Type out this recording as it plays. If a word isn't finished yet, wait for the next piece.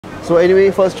So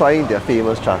anyway, first trying their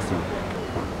famous char siu.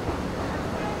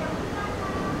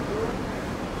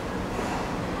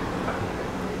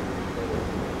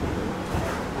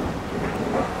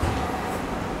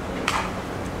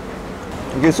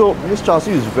 Okay, so this char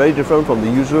siu is very different from the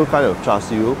usual kind of char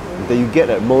siu that you get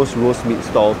at most roast meat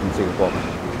stalls in Singapore.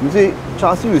 You see,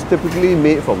 char siu is typically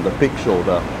made from the pig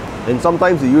shoulder, and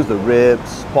sometimes you use the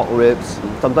ribs, pork ribs,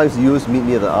 sometimes you use meat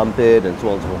near the armpit and so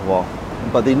on and so forth.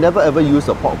 But they never ever use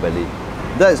the pork belly.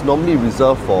 That is normally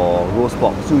reserved for roast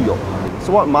pork, su yok.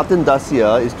 So what Martin does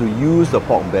here is to use the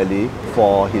pork belly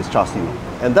for his char siu.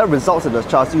 And that results in a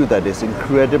char siu that is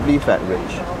incredibly fat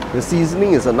rich. The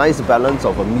seasoning is a nice balance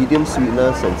of a medium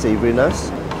sweetness and savouriness.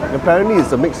 Apparently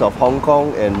it's a mix of Hong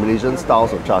Kong and Malaysian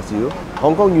styles of char siu.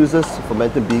 Hong Kong uses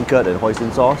fermented bean curd and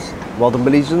hoisin sauce, while the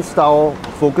Malaysian style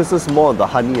focuses more on the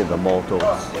honey and the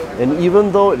maltose. And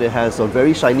even though it has a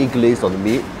very shiny glaze on the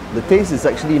meat, the taste is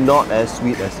actually not as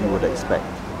sweet as you would expect.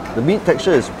 The meat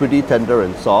texture is pretty tender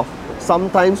and soft,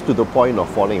 sometimes to the point of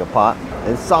falling apart,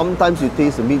 and sometimes you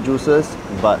taste the meat juices,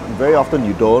 but very often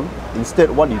you don't.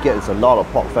 Instead, what you get is a lot of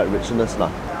pork fat richness.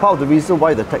 Part of the reason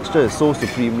why the texture is so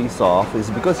supremely soft is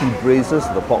because he braises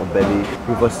the pork belly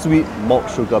with a sweet malt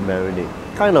sugar marinade,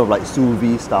 kind of like sous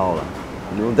vide style.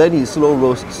 Then he slow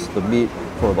roasts the meat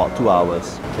for about 2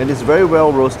 hours. And it's very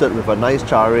well roasted with a nice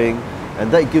charring,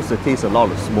 and that gives the taste a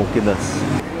lot of smokiness.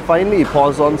 Finally, he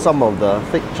pours on some of the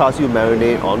thick char siu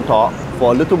marinade on top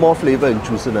for a little more flavour and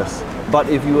juiciness. But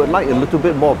if you would like a little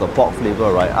bit more of the pork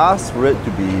flavour, right, ask for it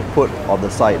to be put on the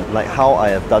side, like how I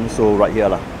have done so right here,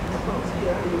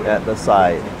 at the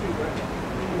side.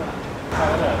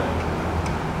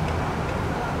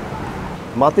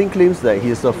 Martin claims that he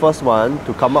is the first one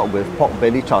to come up with pork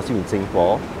belly char siu in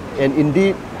Singapore, and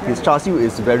indeed, his char siu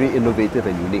is very innovative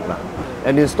and unique.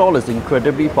 And his stall is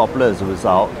incredibly popular as a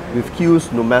result, with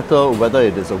queues no matter whether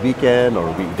it is a weekend or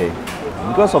a weekday.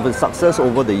 Because of its success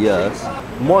over the years,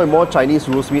 more and more Chinese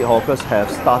roast meat hawkers have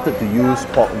started to use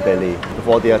pork belly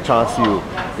for their char siu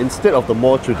instead of the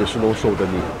more traditional shoulder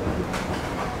meat.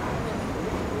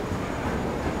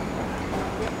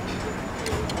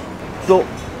 So,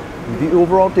 the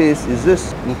overall taste is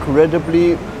this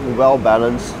incredibly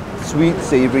well-balanced, sweet,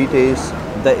 savoury taste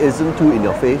that isn't too in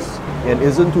your face and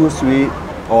isn't too sweet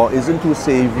or isn't too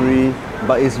savoury,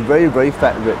 but is very, very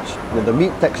fat rich, and the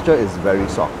meat texture is very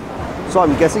soft. So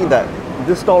I'm guessing that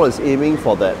this stall is aiming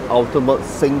for that ultimate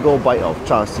single bite of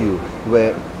char siu,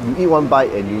 where you eat one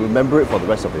bite and you remember it for the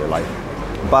rest of your life.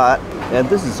 But, and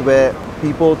this is where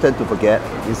people tend to forget,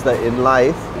 is that in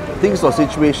life, things or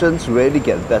situations rarely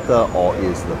get better or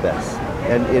is the best.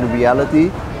 And in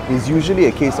reality, it's usually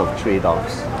a case of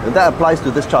trade-offs. And that applies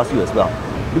to this char siu as well.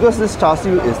 Because this char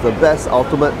siu is the best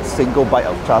ultimate single bite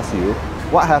of char siu,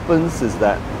 what happens is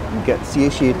that you get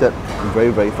satiated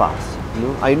very, very fast.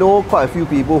 I know quite a few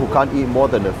people who can't eat more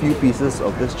than a few pieces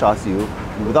of this char siu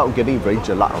without getting very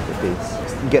jelak of the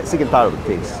taste. You get sick and tired of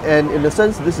the taste. And in a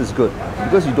sense, this is good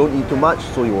because you don't eat too much,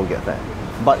 so you won't get fat.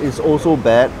 But it's also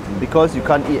bad because you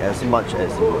can't eat as much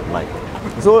as you would like.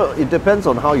 So it depends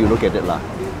on how you look at it.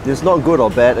 It's not good or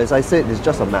bad. As I said, it's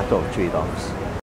just a matter of trade-offs.